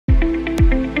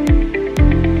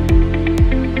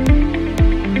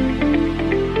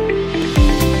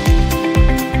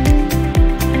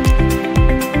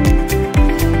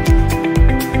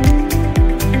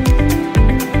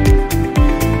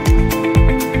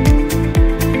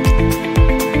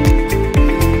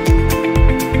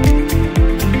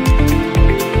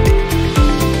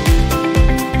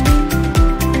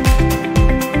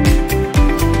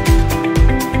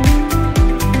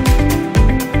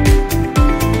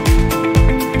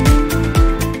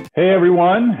Hey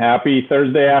everyone, happy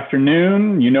Thursday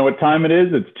afternoon. You know what time it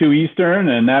is. It's 2 Eastern,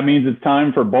 and that means it's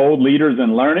time for Bold Leaders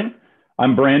in Learning.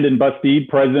 I'm Brandon Bustede,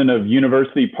 President of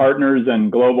University Partners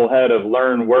and Global Head of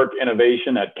Learn, Work,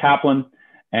 Innovation at Kaplan.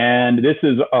 And this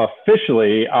is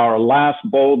officially our last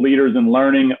Bold Leaders in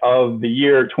Learning of the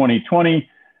year 2020.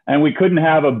 And we couldn't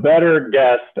have a better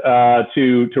guest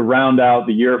to round out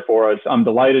the year for us. I'm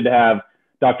delighted to have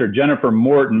Dr. Jennifer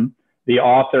Morton, the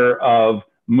author of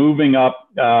Moving Up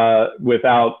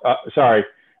Without,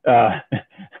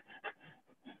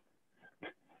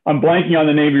 I'm blanking on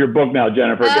the name of your book now,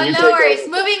 Jennifer. No worries.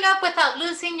 Moving Up Without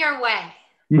Losing Your Way.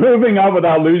 Moving Up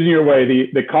Without Losing Your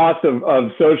Way, the cost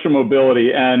of social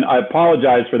mobility. And I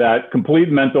apologize for that complete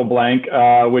mental blank,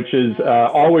 which is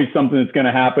always something that's going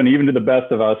to happen, even to the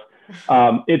best of us.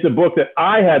 It's a book that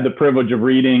I had the privilege of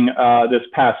reading this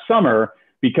past summer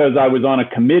because I was on a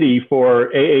committee for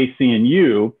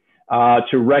AAC&U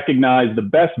to recognize the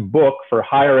best book for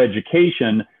higher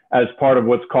education as part of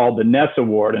what's called the Ness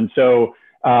Award. And so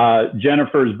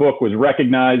Jennifer's book was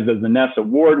recognized as the Ness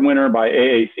Award winner by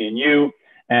AAC&U.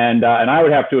 And I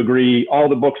would have to agree, all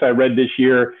the books I read this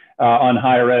year on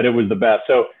higher ed, it was the best.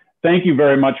 So thank you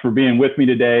very much for being with me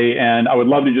today. And I would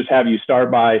love to just have you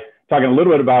start by talking a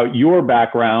little bit about your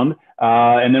background,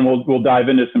 and then we'll dive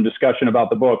into some discussion about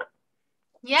the book.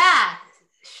 Yeah.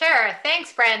 Sure.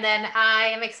 Thanks, Brandon.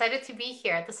 I am excited to be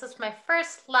here. This is my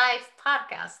first live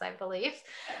podcast, I believe.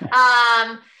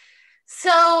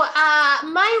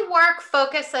 My work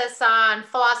focuses on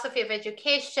philosophy of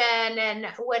education, and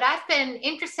what I've been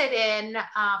interested in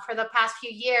for the past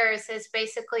few years is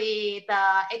basically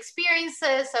the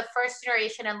experiences of first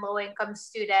generation and low-income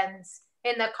students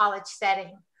in the college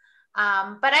setting.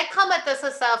 But I come at this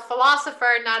as a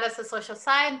philosopher, not as a social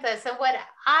scientist. And what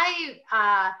I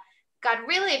got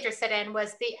really interested in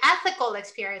was the ethical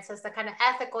experiences, the kind of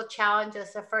ethical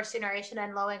challenges that first generation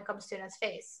and low-income students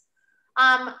face.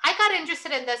 I got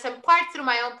interested in this in part through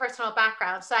my own personal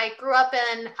background. So I grew up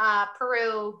in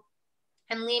Peru,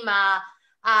 in Lima,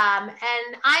 and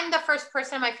I'm the first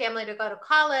person in my family to go to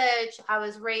college. I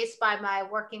was raised by my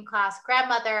working class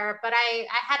grandmother, but I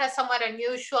had a somewhat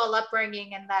unusual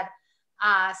upbringing in that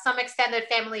some extended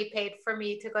family paid for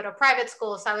me to go to private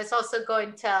school. So I was also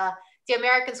going to the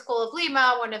American School of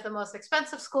Lima, one of the most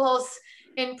expensive schools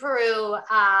in Peru,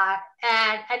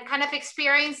 and kind of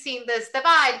experiencing this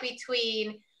divide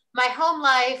between my home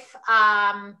life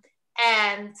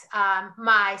and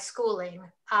my schooling.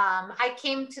 I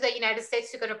came to the United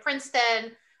States to go to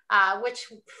Princeton,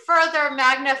 which further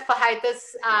magnified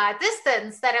this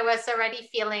distance that I was already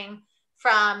feeling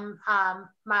from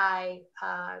my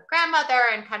grandmother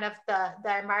and kind of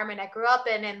the environment I grew up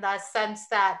in the sense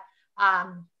that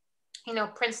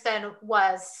Princeton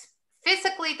was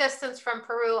physically distanced from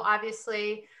Peru,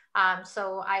 obviously.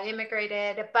 So I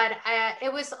immigrated, but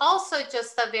it was also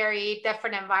just a very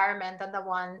different environment than the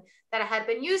one that I had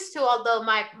been used to, although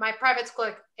my private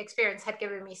school experience had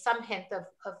given me some hint of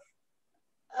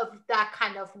that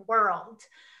kind of world.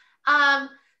 I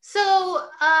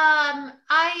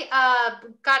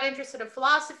got interested in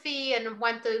philosophy and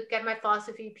went to get my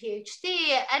philosophy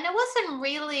PhD. And it wasn't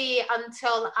really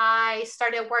until I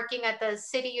started working at the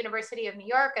City University of New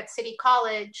York at City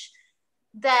College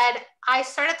that I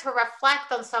started to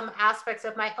reflect on some aspects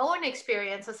of my own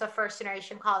experience as a first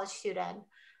generation college student.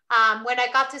 When I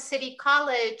got to City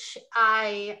College,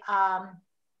 I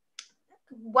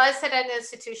was at an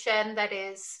institution that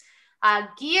is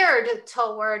geared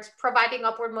towards providing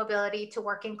upward mobility to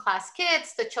working class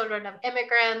kids, the children of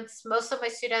immigrants. Most of my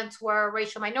students were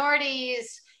racial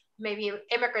minorities, maybe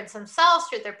immigrants themselves,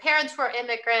 or their parents were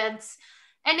immigrants.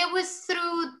 And it was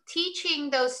through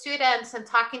teaching those students and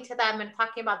talking to them and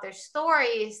talking about their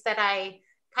stories that I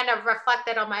kind of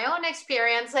reflected on my own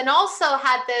experience, and also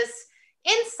had this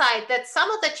insight that some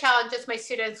of the challenges my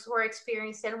students were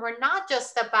experiencing were not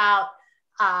just about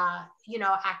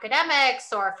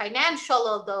academics or financial,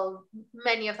 although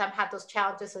many of them had those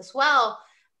challenges as well.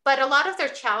 But a lot of their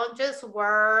challenges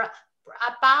were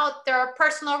about their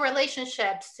personal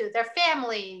relationships to their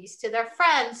families, to their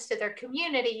friends, to their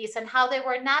communities, and how they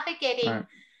were navigating,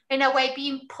 in a way,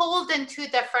 being pulled in two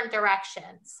different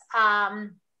directions.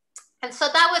 And so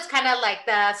that was kind of like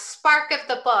the spark of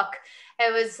the book.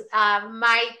 It was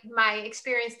my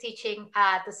experience teaching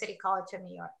at the City College of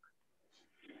New York.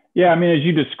 Yeah, I mean, as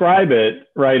you describe it,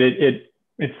 right, it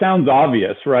sounds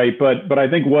obvious, right? But I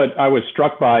think what I was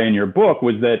struck by in your book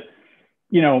was that,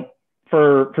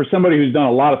 for somebody who's done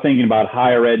a lot of thinking about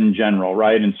higher ed in general,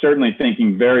 right, and certainly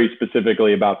thinking very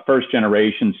specifically about first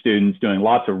generation students, doing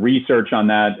lots of research on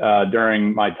that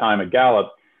during my time at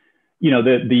Gallup,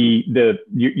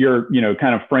 your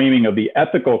kind of framing of the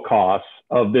ethical costs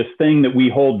of this thing that we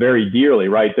hold very dearly,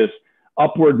 right? This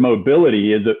upward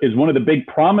mobility is one of the big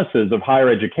promises of higher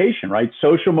education, right?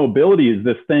 Social mobility is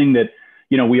this thing that,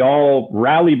 we all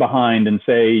rally behind and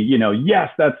say, yes,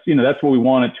 that's what we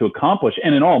want it to accomplish.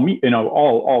 And in all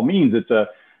means, it's a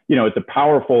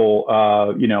powerful,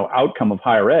 outcome of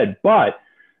higher ed. But,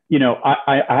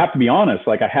 I have to be honest,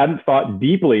 like I hadn't thought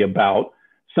deeply about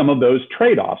some of those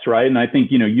trade-offs, right? And I think,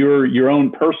 your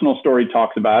own personal story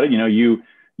talks about it.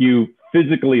 You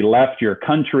physically left your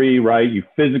country, right? You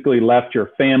physically left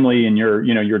your family and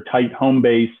your tight home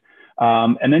base.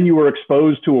 And then you were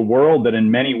exposed to a world that in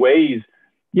many ways,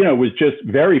 was just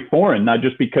very foreign, not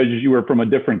just because you were from a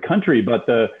different country, but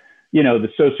the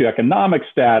socioeconomic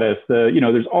status,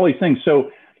 there's all these things.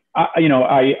 So,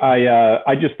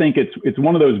 I just think it's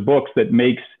one of those books that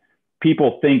makes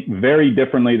people think very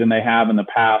differently than they have in the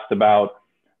past about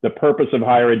the purpose of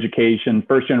higher education,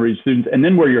 first generation students. And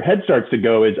then where your head starts to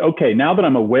go is, okay, now that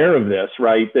I'm aware of this,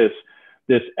 right,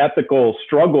 this ethical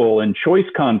struggle and choice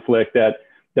conflict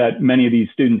that many of these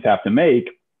students have to make,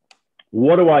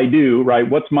 what do I do, right?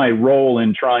 What's my role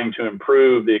in trying to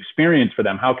improve the experience for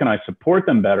them? How can I support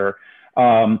them better?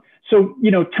 So,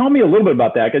 tell me a little bit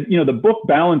about that. Because, the book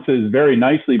balances very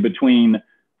nicely between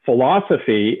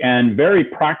philosophy and very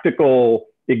practical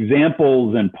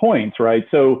examples and points, right?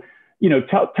 So,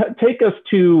 take us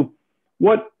to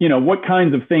what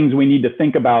kinds of things we need to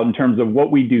think about in terms of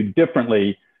what we do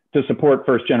differently to support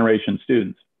first generation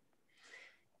students.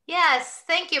 Yes,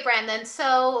 thank you, Brandon.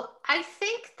 So I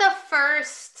think the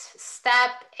first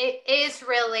step is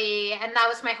really, and that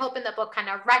was my hope in the book, kind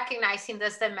of recognizing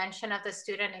this dimension of the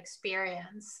student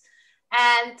experience.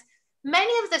 And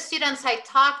many of the students I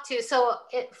talked to,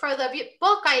 for the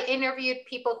book, I interviewed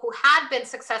people who had been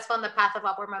successful in the path of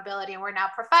upward mobility and were now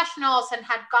professionals and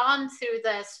had gone through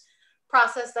this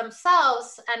process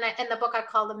themselves. And in the book, I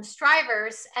call them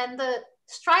strivers. And the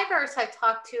strivers I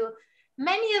talked to,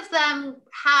 many of them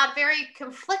had very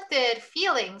conflicted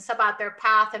feelings about their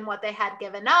path and what they had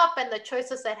given up and the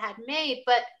choices that had made.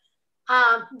 But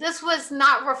this was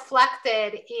not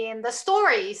reflected in the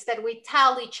stories that we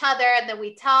tell each other and that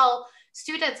we tell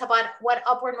students about what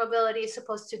upward mobility is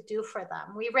supposed to do for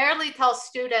them. We rarely tell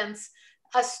students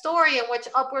a story in which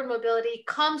upward mobility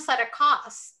comes at a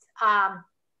cost,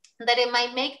 that it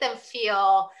might make them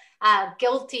feel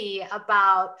guilty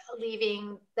about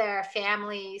leaving their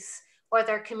families or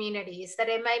their communities, that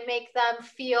it might make them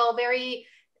feel very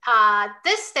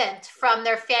distant from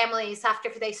their families after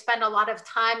they spend a lot of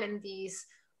time in these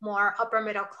more upper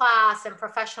middle class and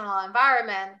professional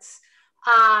environments,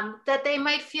 that they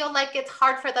might feel like it's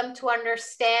hard for them to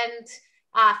understand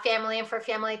family and for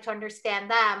family to understand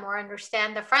them or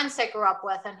understand the friends they grew up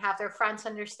with and have their friends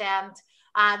understand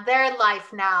their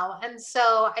life now. And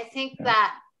so I think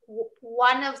that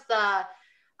one of the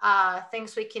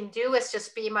things we can do is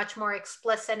just be much more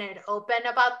explicit and open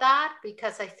about that,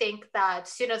 because I think that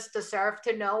students deserve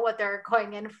to know what they're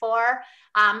going in for.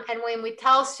 And when we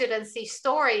tell students these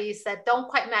stories that don't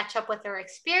quite match up with their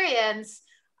experience,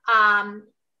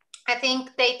 I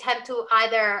think they tend to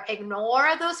either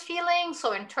ignore those feelings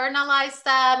or internalize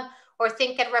them or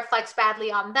think it reflects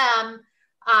badly on them.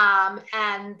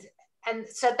 And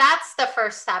so that's the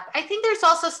first step. I think there's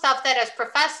also stuff that as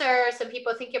professors and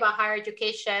people thinking about higher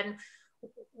education,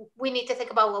 we need to think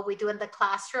about what we do in the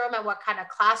classroom and what kind of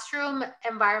classroom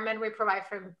environment we provide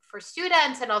for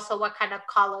students, and also what kind of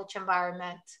college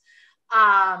environment.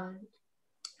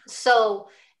 So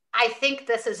I think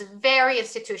this is very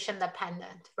institution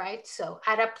dependent, right? So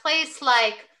at a place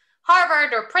like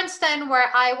Harvard or Princeton,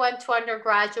 where I went to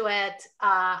undergraduate,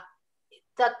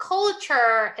 the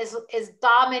culture is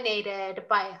dominated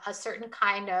by a certain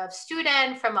kind of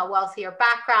student from a wealthier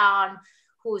background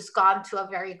who's gone to a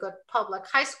very good public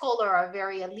high school or a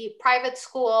very elite private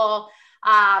school.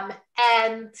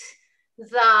 And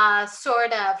the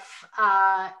sort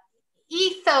of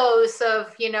ethos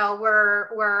of,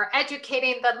 we're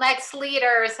educating the next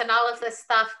leaders and all of this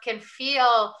stuff can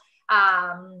feel,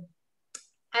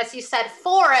 as you said,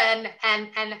 foreign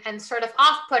and sort of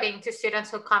off-putting to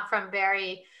students who come from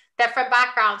very different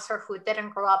backgrounds or who didn't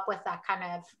grow up with that kind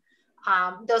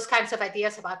of, those kinds of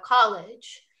ideas about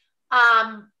college.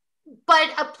 But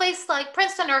a place like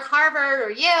Princeton or Harvard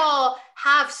or Yale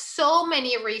have so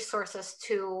many resources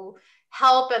to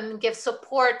help and give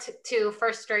support to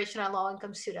first generation and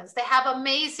low-income students. They have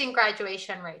amazing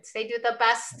graduation rates. They do the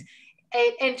best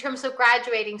in terms of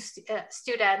graduating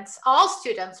students, all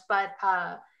students, but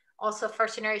also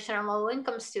first generation and low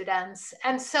income students.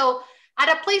 And so at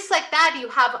a place like that, you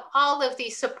have all of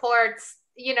these supports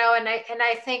and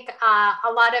I think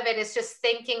a lot of it is just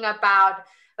thinking about,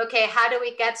 okay, how do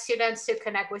we get students to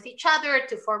connect with each other,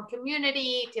 to form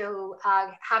community, to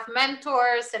have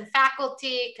mentors and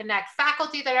faculty, connect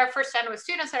faculty that are first gen with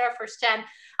students that are first gen.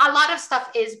 A lot of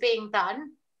stuff is being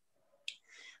done.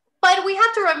 But we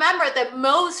have to remember that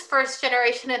most first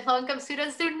generation and low income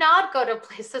students do not go to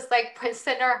places like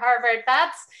Princeton or Harvard.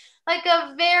 That's like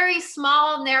a very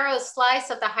small, narrow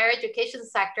slice of the higher education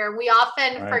sector. We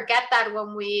often forget that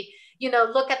when we,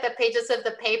 look at the pages of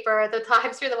the paper, the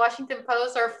Times or the Washington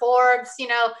Post or Forbes,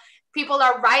 people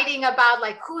are writing about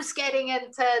like who's getting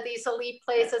into these elite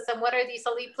places and what are these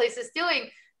elite places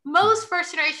doing. Most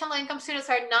first generation low income students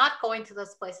are not going to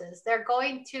those places. They're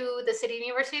going to the City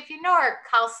University of New York,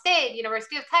 Cal State,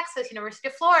 University of Texas, University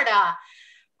of Florida.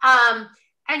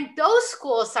 And those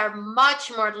schools are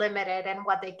much more limited in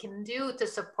what they can do to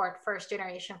support first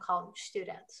generation college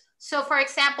students. So for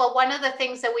example, one of the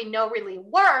things that we know really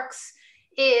works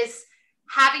is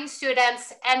having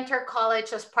students enter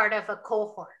college as part of a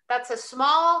cohort. That's a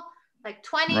small, like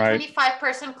 20, 25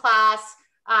 person class.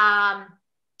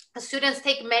 Students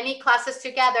take many classes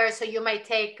together. So you might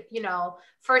take,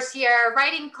 first year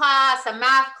writing class, a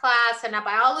math class, and a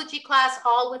biology class,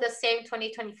 all with the same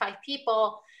 20, 25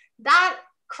 people. That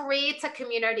creates a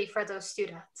community for those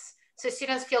students. So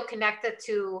students feel connected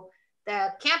to the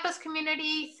campus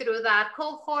community through that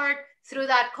cohort. Through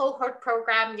that cohort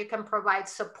program, you can provide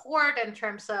support in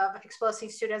terms of exposing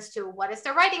students to what is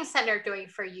the Writing Center doing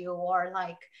for you, or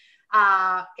like,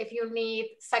 if you need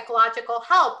psychological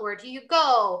help, where do you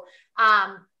go?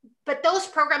 But those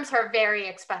programs are very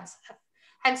expensive.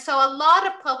 And so a lot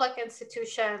of public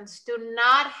institutions do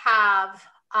not have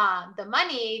the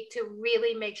money to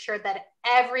really make sure that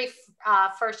every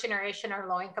first generation or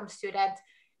low income student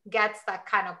gets that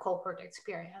kind of cohort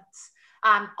experience.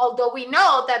 Although we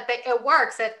know that it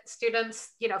works, that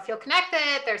students, feel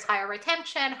connected, there's higher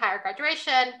retention, higher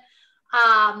graduation.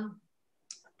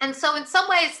 And so in some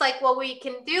ways, like what we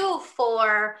can do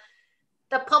for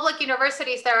the public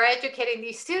universities that are educating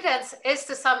these students is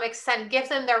to some extent give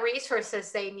them the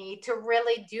resources they need to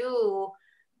really do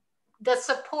the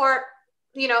support,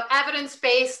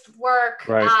 evidence-based work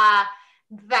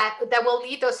that will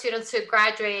lead those students to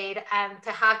graduate and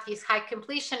to have these high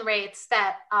completion rates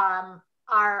that are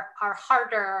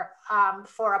harder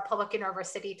for a public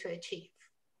university to achieve.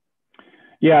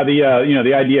 Yeah,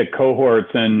 the idea of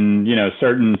cohorts and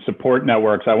certain support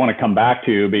networks I want to come back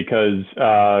to, because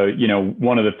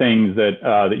one of the things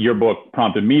that your book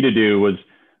prompted me to do was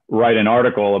write an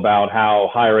article about how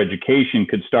higher education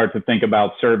could start to think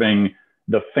about serving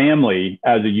the family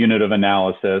as a unit of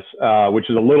analysis, which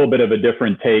is a little bit of a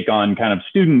different take on kind of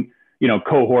student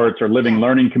cohorts or living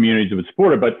learning communities of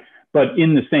support, but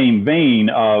in the same vein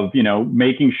of,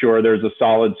 making sure there's a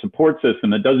solid support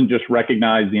system that doesn't just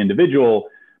recognize the individual,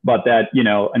 but that,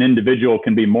 an individual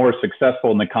can be more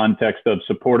successful in the context of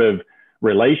supportive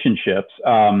relationships.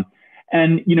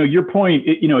 And, your point,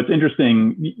 it's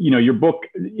interesting, your book,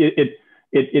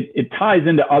 it ties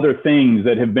into other things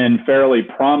that have been fairly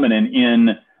prominent in,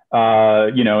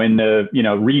 in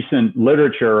the, recent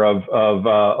literature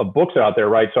of books out there,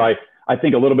 right? So I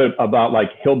think a little bit about like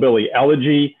Hillbilly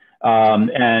Elegy,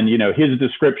 and, his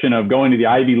description of going to the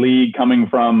Ivy League, coming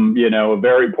from, a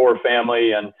very poor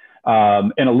family, and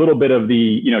a little bit of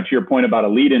the, to your point about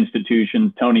elite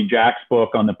institutions, Tony Jack's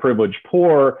book on the privileged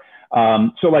poor.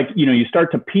 So like, you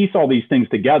start to piece all these things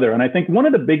together. And I think one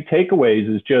of the big takeaways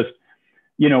is just,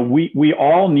 we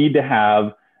all need to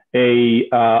have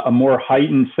a more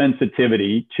heightened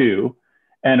sensitivity to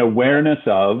and awareness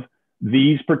of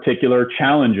these particular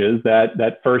challenges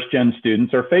that first gen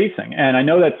students are facing. And I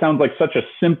know that sounds like such a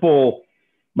simple,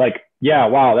 like, yeah,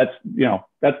 wow,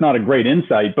 that's not a great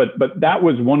insight, but that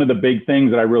was one of the big things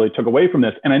that I really took away from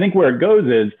this. And I think where it goes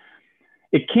is,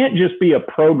 it can't just be a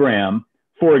program,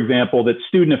 for example, that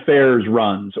Student Affairs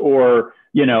runs, or,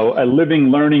 a living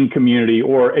learning community,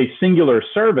 or a singular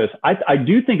service. I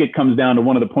do think it comes down to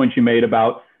one of the points you made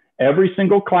about every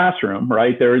single classroom,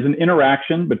 right? There is an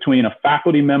interaction between a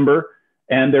faculty member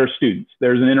and their students.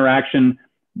 There's an interaction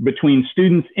between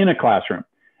students in a classroom.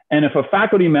 And if a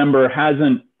faculty member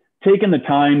hasn't taken the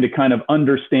time to kind of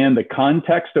understand the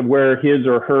context of where his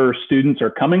or her students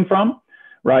are coming from,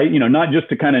 right? Not just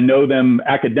to kind of know them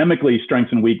academically,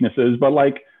 strengths and weaknesses, but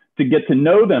like to get to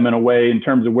know them in a way in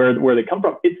terms of where they come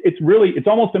from. It's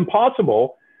almost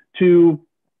impossible to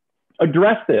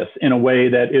address this in a way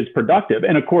that is productive.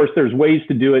 And of course, there's ways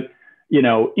to do it,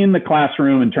 in the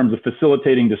classroom in terms of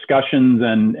facilitating discussions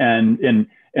and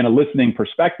eliciting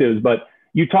perspectives. But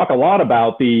you talk a lot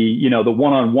about the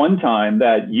one-on-one time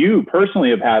that you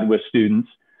personally have had with students,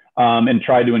 and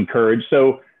try to encourage.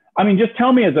 So, I mean, just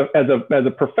tell me as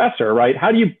a professor, right?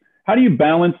 How do you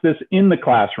balance this in the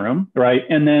classroom, right?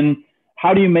 And then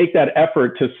how do you make that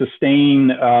effort to sustain,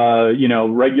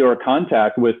 regular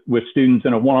contact with students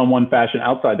in a one-on-one fashion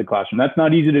outside the classroom? That's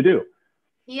not easy to do.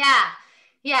 Yeah.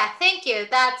 Yeah. Thank you.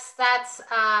 That's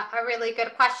a really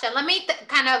good question. Let me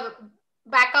kind of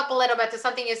back up a little bit to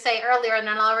something you say earlier, and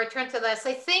then I'll return to this.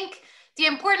 I think the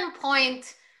important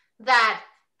point that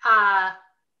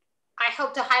I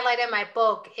hope to highlight in my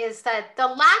book is that the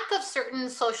lack of certain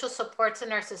social supports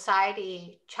in our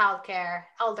society, childcare,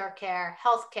 elder care,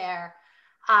 healthcare,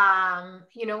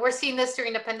 we're seeing this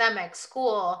during the pandemic,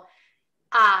 school,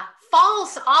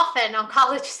 falls often on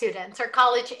college students or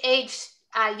college age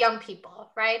young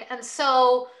people, right? And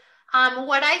so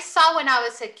what I saw when I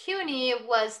was at CUNY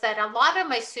was that a lot of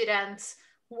my students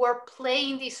were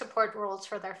playing these support roles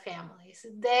for their families.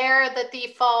 They're the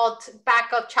default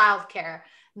backup childcare.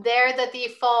 They're the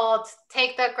default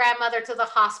take the grandmother to the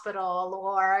hospital,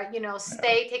 or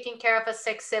stay taking care of a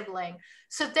sick sibling.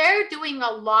 So they're doing a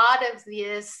lot of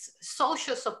this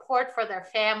social support for their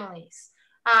families,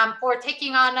 or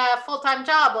taking on a full-time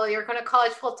job while you're going to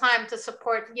college full-time to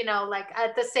support like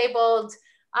a disabled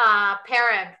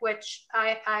parent, which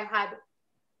I had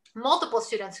multiple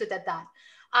students who did that.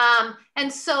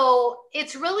 And so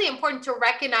it's really important to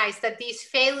recognize that these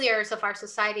failures of our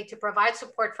society to provide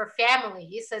support for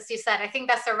families, as you said, I think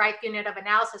that's the right unit of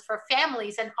analysis, for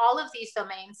families in all of these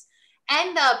domains,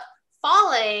 end up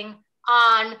falling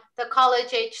on the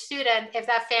college age student if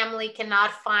that family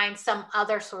cannot find some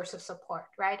other source of support,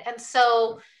 right? And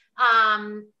so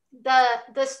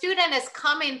the student is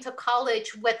coming to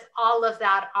college with all of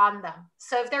that on them.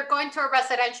 So if they're going to a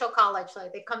residential college,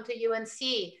 like they come to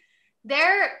UNC,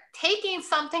 they're taking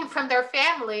something from their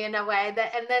family in a way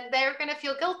that, and then they're going to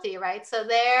feel guilty, right? So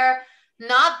they're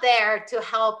not there to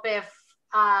help if,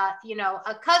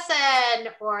 a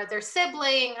cousin or their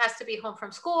sibling has to be home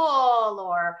from school,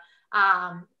 or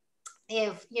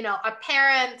if, a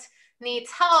parent needs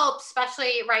help,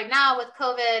 especially right now with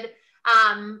COVID.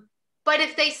 But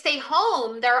if they stay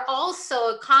home, they're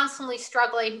also constantly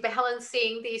struggling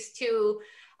balancing these two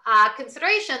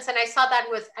considerations. And I saw that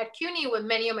at CUNY when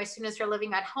many of my students are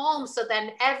living at home. So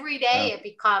then every day it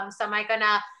becomes, am I going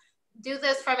to do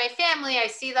this for my family? I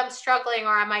see them struggling,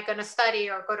 or am I going to study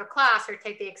or go to class or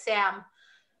take the exam?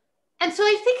 And so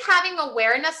I think having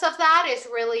awareness of that is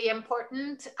really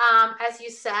important, as you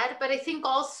said. But I think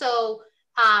also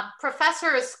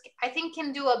professors, I think,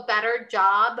 can do a better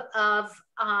job of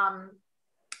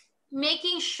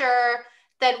making sure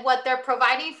that what they're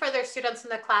providing for their students in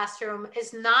the classroom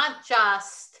is not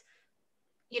just,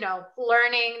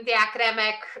 learning the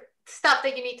academic stuff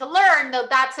that you need to learn, though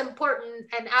that's important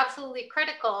and absolutely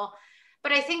critical.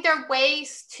 But I think there are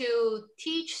ways to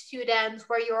teach students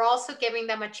where you're also giving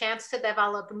them a chance to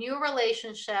develop new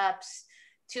relationships,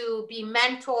 to be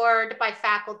mentored by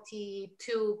faculty,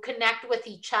 to connect with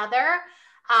each other.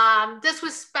 This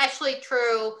was especially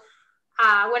true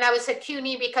when I was at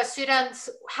CUNY, because students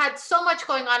had so much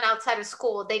going on outside of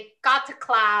school. They got to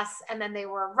class and then they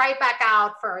were right back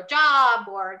out for a job,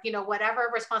 or, whatever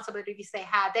responsibilities they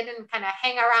had. They didn't kind of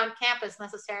hang around campus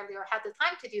necessarily, or had the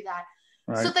time to do that.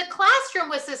 Right. So the classroom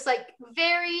was this like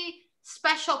very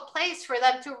special place for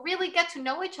them to really get to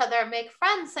know each other and make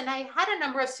friends. And I had a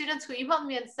number of students who emailed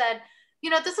me and said,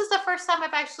 this is the first time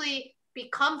I've actually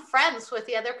become friends with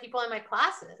the other people in my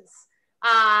classes.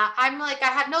 I'm like, I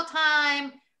have no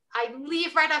time. I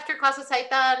leave right after classes are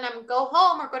done. I'm go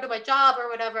home or go to my job or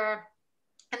whatever.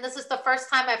 And this is the first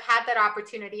time I've had that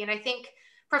opportunity. And I think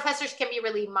professors can be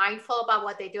really mindful about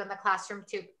what they do in the classroom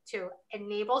to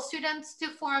enable students to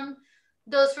form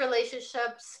those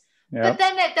relationships. Yep. But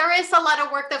then there is a lot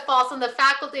of work that falls on the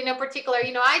faculty. And in particular,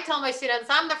 I tell my students,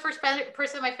 I'm the first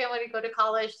person in my family to go to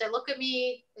college. They look at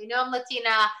me, they know I'm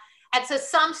Latina. And so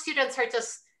some students are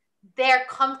just, they're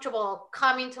comfortable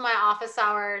coming to my office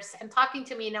hours and talking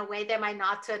to me in a way they might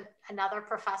not to another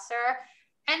professor.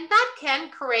 And that can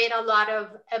create a lot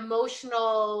of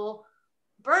emotional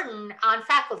burden on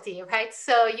faculty, right?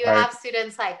 So you have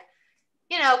students like,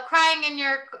 crying in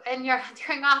your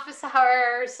during office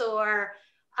hours, or,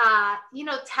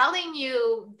 telling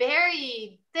you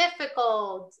very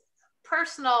difficult,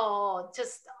 personal,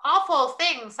 just awful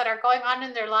things that are going on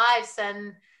in their lives.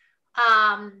 And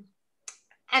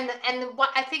what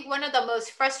I think one of the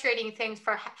most frustrating things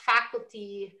for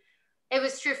faculty, it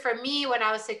was true for me when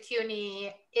I was at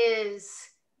CUNY, is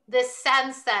this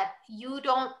sense that you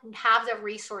don't have the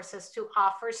resources to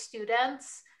offer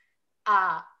students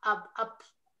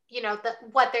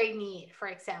what they need, for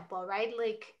example, right?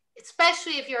 Like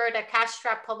especially if you're at a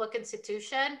cash-strapped public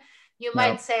institution, you Yeah.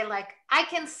 might say like, I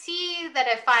can see that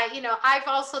if I, I've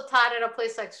also taught at a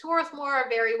place like Swarthmore, a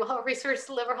very well-resourced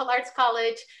liberal arts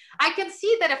college. I can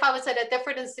see that if I was at a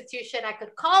different institution, I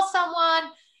could call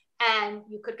someone and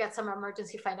you could get some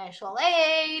emergency financial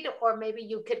aid, or maybe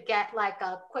you could get like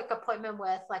a quick appointment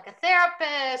with like a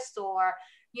therapist, or,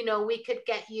 we could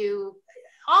get you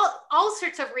all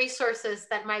sorts of resources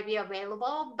that might be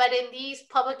available. But in these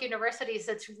public universities,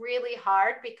 it's really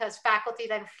hard because faculty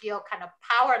then feel kind of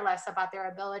powerless about their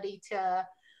ability to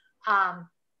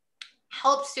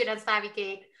help students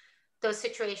navigate those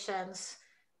situations.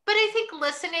 But I think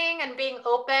listening and being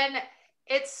open,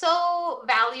 it's so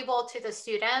valuable to the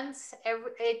students.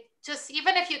 It just,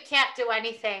 even if you can't do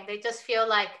anything, they just feel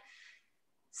like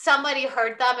somebody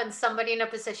heard them, and somebody in a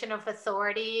position of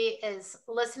authority is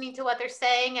listening to what they're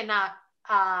saying and not,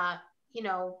 kind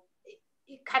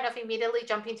of immediately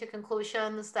jumping to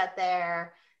conclusions that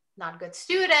they're not good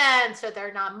students, or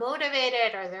they're not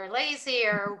motivated, or they're lazy,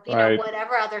 or, Right.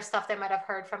 whatever other stuff they might have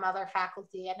heard from other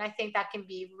faculty. And I think that can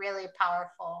be really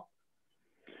powerful.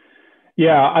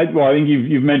 Yeah, I think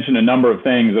you've mentioned a number of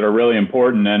things that are really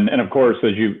important, and of course,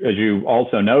 as you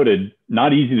also noted,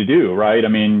 not easy to do, right? I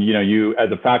mean, you as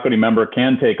a faculty member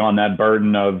can take on that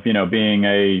burden of being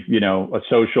a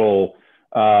social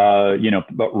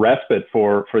respite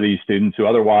for these students who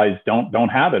otherwise don't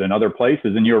have it in other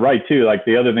places. And you're right too. Like,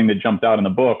 the other thing that jumped out in the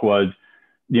book was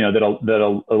that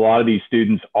a lot of these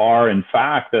students are in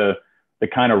fact the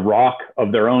kind of rock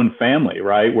of their own family,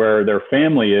 right? Where their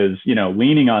family is,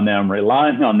 leaning on them,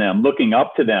 relying on them, looking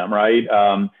up to them, right?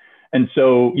 And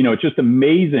so, it's just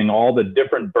amazing all the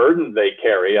different burdens they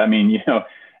carry. I mean,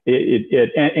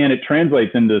 it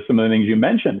translates into some of the things you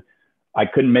mentioned. I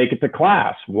couldn't make it to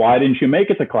class. Why didn't you make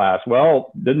it to class?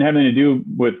 Well, it didn't have anything to do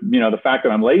with, the fact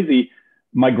that I'm lazy.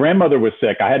 My grandmother was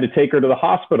sick. I had to take her to the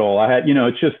hospital. I had,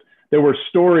 it's just, there were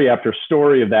story after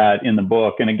story of that in the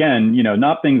book. And again,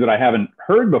 not things that I haven't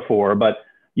heard before, but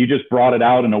you just brought it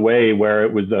out in a way where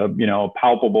it was a,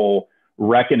 palpable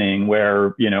reckoning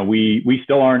where, we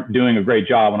still aren't doing a great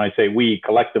job. When I say we,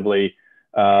 collectively,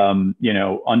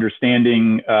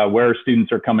 understanding where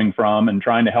students are coming from and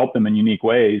trying to help them in unique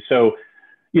ways. So,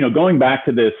 going back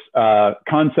to this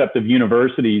concept of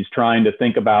universities trying to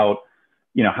think about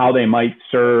how they might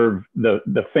serve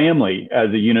the family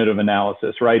as a unit of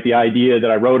analysis, right? The idea that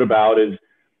I wrote about is,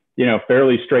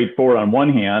 fairly straightforward on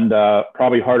one hand,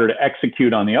 probably harder to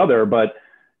execute on the other. But,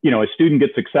 a student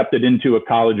gets accepted into a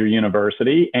college or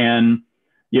university, and,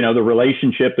 the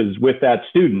relationship is with that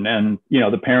student, and,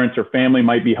 the parents or family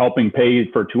might be helping pay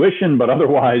for tuition, but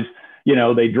otherwise,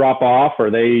 they drop off, or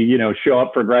they, show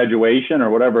up for graduation or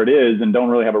whatever it is and don't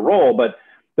really have a role. But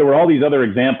there were all these other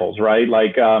examples, right?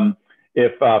 Like,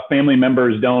 if family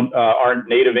members aren't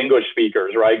native English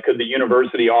speakers, right? Could the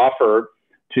university offer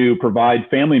to provide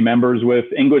family members with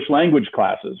English language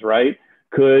classes, right?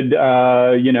 Could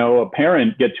a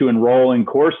parent get to enroll in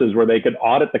courses where they could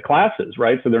audit the classes,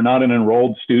 right? So they're not an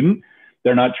enrolled student,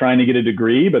 they're not trying to get a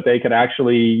degree, but they could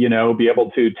actually be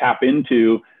able to tap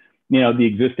into the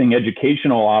existing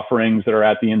educational offerings that are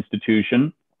at the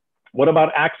institution. What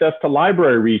about access to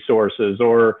library resources?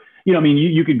 Or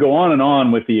you could go on and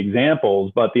on with the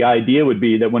examples, but the idea would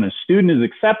be that when a student is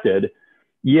accepted,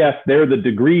 yes, they're the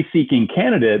degree-seeking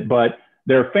candidate, but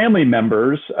their family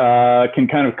members can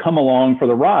kind of come along for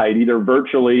the ride, either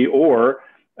virtually or,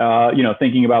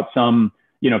 thinking about some,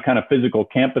 kind of physical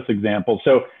campus example.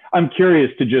 So I'm curious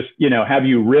to just, have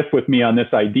you riff with me on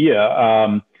this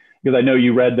idea, because I know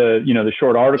you read the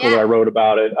short article that I wrote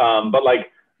about it, but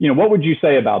like, what would you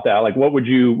say about that? Like, what would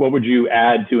you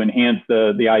add to enhance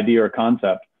the idea or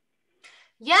concept?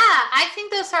 Yeah, I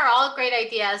think those are all great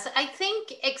ideas. I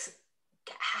think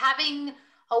having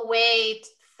a way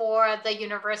for the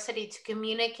university to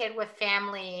communicate with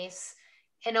families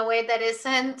in a way that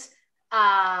isn't,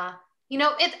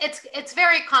 it's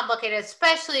very complicated,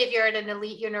 especially if you're at an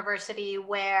elite university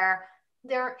where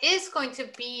there is going to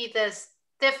be this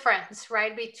difference,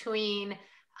 right, between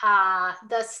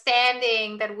the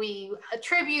standing that we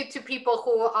attribute to people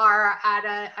who are at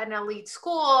an elite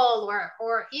school,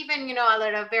 or even,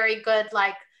 at a very good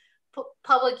like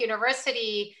public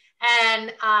university,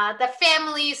 and the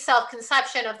family's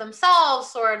self-conception of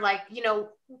themselves, or like,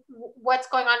 what's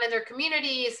going on in their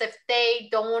communities. If they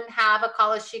don't have a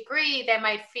college degree, they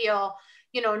might feel,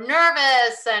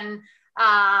 nervous and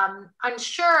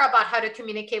unsure about how to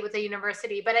communicate with the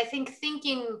university. But I think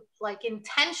thinking like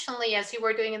intentionally, as you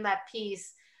were doing in that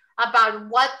piece, about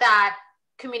what that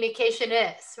communication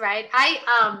is, right?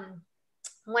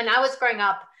 When I was growing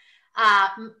up,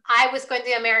 I was going to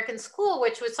the American school,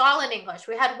 which was all in English.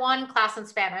 We had one class in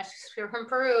Spanish. We were from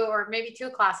Peru, or maybe two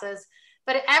classes,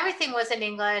 but everything was in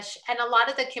English. And a lot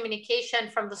of the communication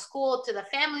from the school to the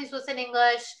families was in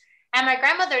English. And my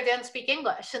grandmother didn't speak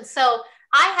English. And so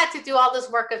I had to do all this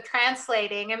work of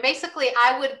translating. And basically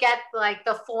I would get like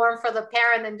the form for the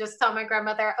parent and just tell my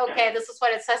grandmother, okay, this is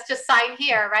what it says, just sign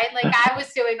here, right? Like I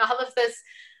was doing all of this,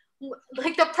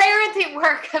 like the parenting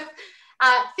work of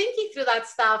thinking through that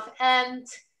stuff. And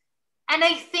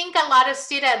I think a lot of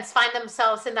students find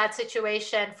themselves in that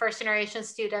situation, first generation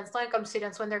students, low income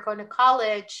students, when they're going to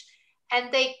college,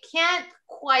 and they can't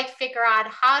quite figure out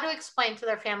how to explain to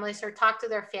their families or talk to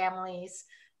their families.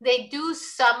 They do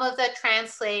some of the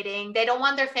translating. They don't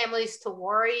want their families to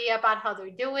worry about how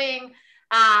they're doing.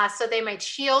 So they might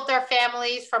shield their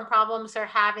families from problems they're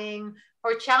having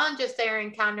or challenges they're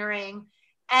encountering.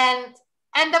 And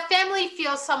the family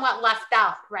feels somewhat left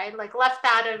out, right? Like left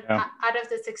out of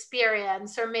this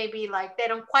experience, or maybe like they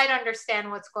don't quite understand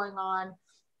what's going on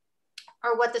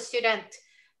or what the student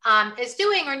is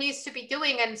doing or needs to be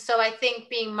doing. And so I think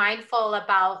being mindful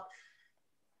about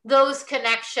those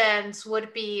connections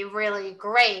would be really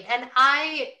great. And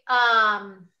I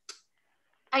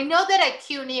know that at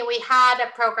CUNY we had a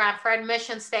program for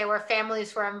Admissions Day where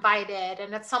families were invited,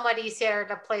 and it's somewhat easier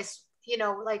to place, you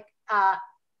know, like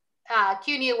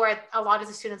CUNY, where a lot of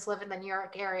the students live in the New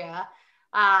York area.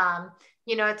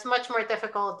 You know, it's much more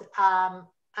difficult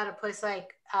at a place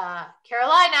like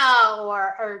Carolina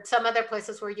or some other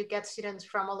places where you get students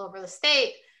from all over the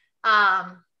state.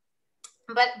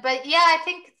 But yeah, I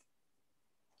think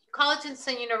colleges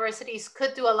and universities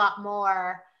could do a lot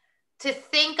more to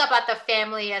think about the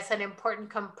family as an important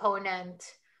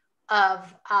component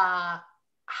of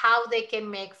how they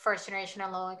can make first generation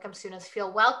and low income students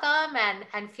feel welcome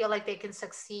and feel like they can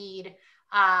succeed,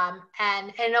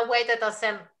 and in a way that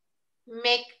doesn't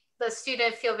make the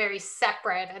student feel very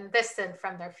separate and distant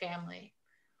from their family.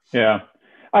 Yeah.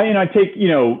 I take,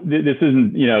 this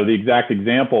isn't, the exact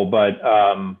example, but,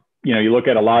 you look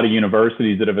at a lot of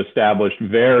universities that have established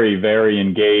very, very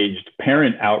engaged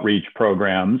parent outreach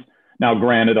programs. Now,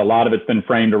 granted, a lot of it's been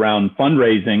framed around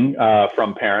fundraising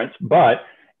from parents, but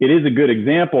it is a good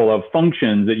example of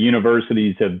functions that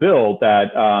universities have built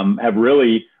that have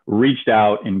really reached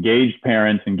out, engaged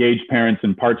parents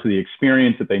in parts of the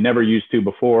experience that they never used to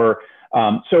before.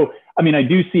 So, I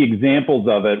do see examples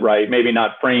of it, right? Maybe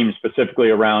not framed specifically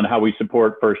around how we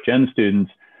support first gen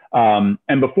students.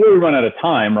 And before we run out of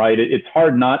time, right, it's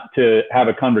hard not to have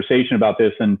a conversation about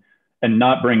this and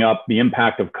not bring up the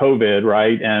impact of COVID,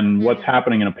 right? And what's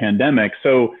happening in a pandemic.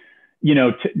 So,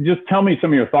 just tell me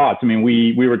some of your thoughts.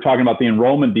 We were talking about the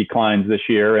enrollment declines this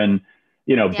year and,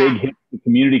 big hit in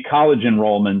community college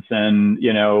enrollments and,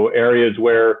 areas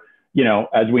where,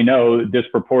 as we know,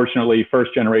 disproportionately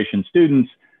first generation students,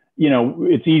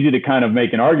 it's easy to kind of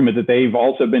make an argument that they've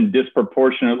also been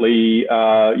disproportionately,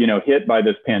 hit by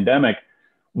this pandemic.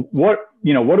 What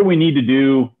do we need to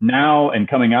do now and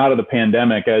coming out of the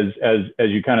pandemic as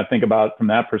you kind of think about from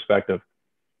that perspective?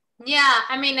 Yeah,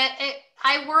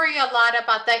 I worry a lot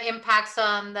about the impacts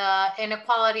on the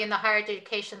inequality in the higher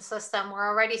education system. We're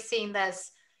already seeing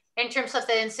this in terms of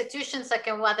the institutions that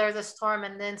can weather the storm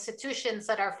and the institutions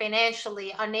that are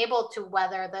financially unable to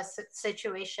weather this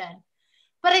situation.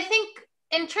 But I think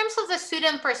in terms of the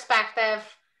student perspective,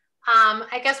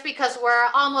 I guess because we're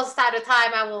almost out of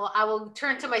time, I will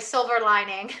turn to my silver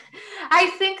lining. I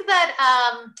think that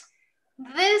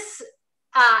this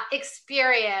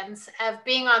experience of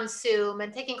being on Zoom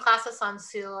and taking classes on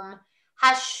Zoom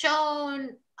has shown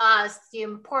us the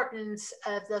importance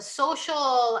of the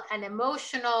social and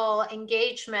emotional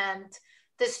engagement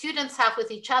the students have with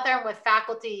each other and with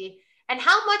faculty, and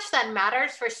how much that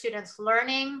matters for students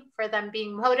learning, for them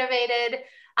being motivated.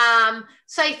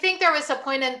 So I think there was a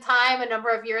point in time a number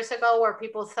of years ago where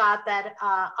people thought that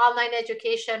online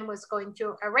education was going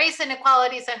to erase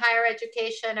inequalities in higher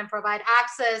education and provide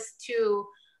access to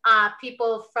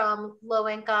people from low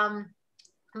income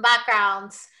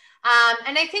backgrounds.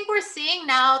 And I think we're seeing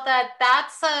now that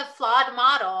that's a flawed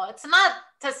model. It's not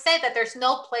to say that there's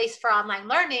no place for online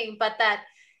learning, but that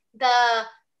the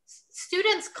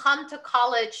students come to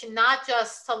college not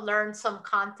just to learn some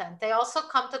content. They also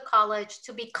come to college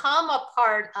to become a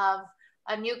part of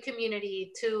a new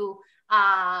community, to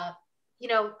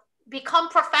become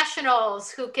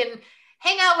professionals who can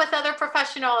hang out with other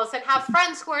professionals and have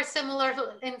friends who are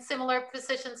in similar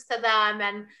positions to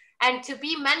them, and to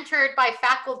be mentored by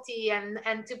faculty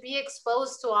and to be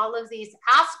exposed to all of these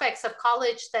aspects of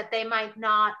college that they might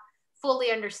not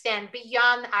fully understand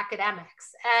beyond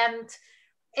academics. And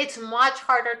it's much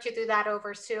harder to do that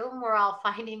over Zoom. We're all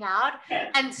finding out,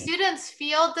 and students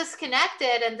feel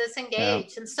disconnected and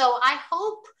disengaged. And so I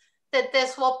hope that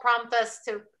this will prompt us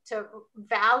to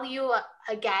value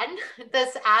again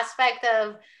this aspect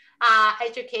of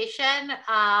education.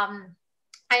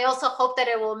 I also hope that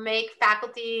it will make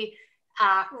faculty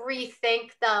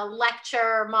rethink the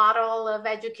lecture model of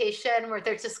education where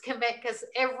they're just commit, because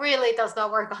it really does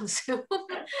not work on Zoom.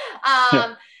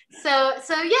 So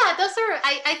yeah, those are,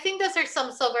 I think those are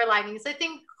some silver linings. I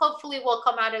think hopefully we'll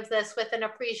come out of this with an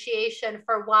appreciation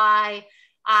for why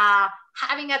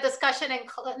having a discussion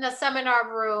in a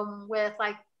seminar room with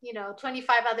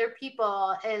 25 other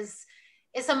people is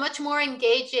a much more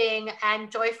engaging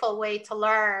and joyful way to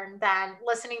learn than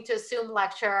listening to a Zoom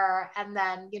lecture and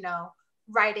then,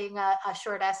 writing a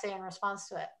short essay in response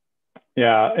to it.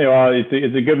 Yeah, well, it's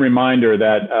a good reminder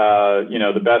that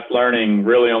the best learning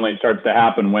really only starts to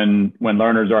happen when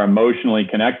learners are emotionally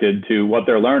connected to what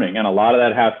they're learning, and a lot of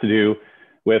that has to do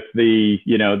with the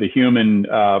human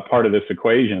part of this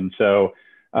equation. So,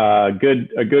 a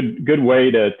good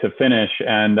way to finish.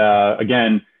 And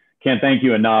again, can't thank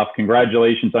you enough.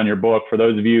 Congratulations on your book. For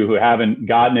those of you who haven't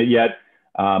gotten it yet,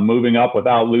 Moving Up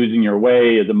Without Losing Your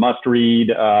Way is a must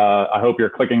read. I hope you're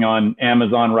clicking on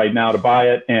Amazon right now to buy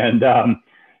it. And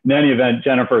in any event,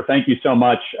 Jennifer, thank you so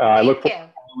much. I look forward to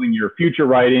following your future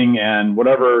writing, and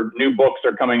whatever new books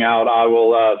are coming out, I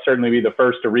will certainly be the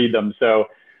first to read them. So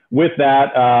with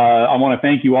that, I want to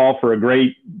thank you all for a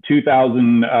great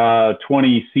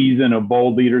 2020 season of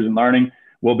Bold Leaders in Learning.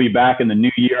 We'll be back in the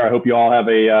new year. I hope you all have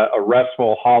a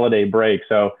restful holiday break.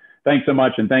 So thanks so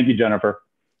much. And thank you, Jennifer.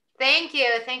 Thank you.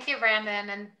 Thank you,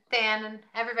 Brandon and Dan and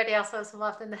everybody else who's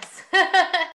involved in this.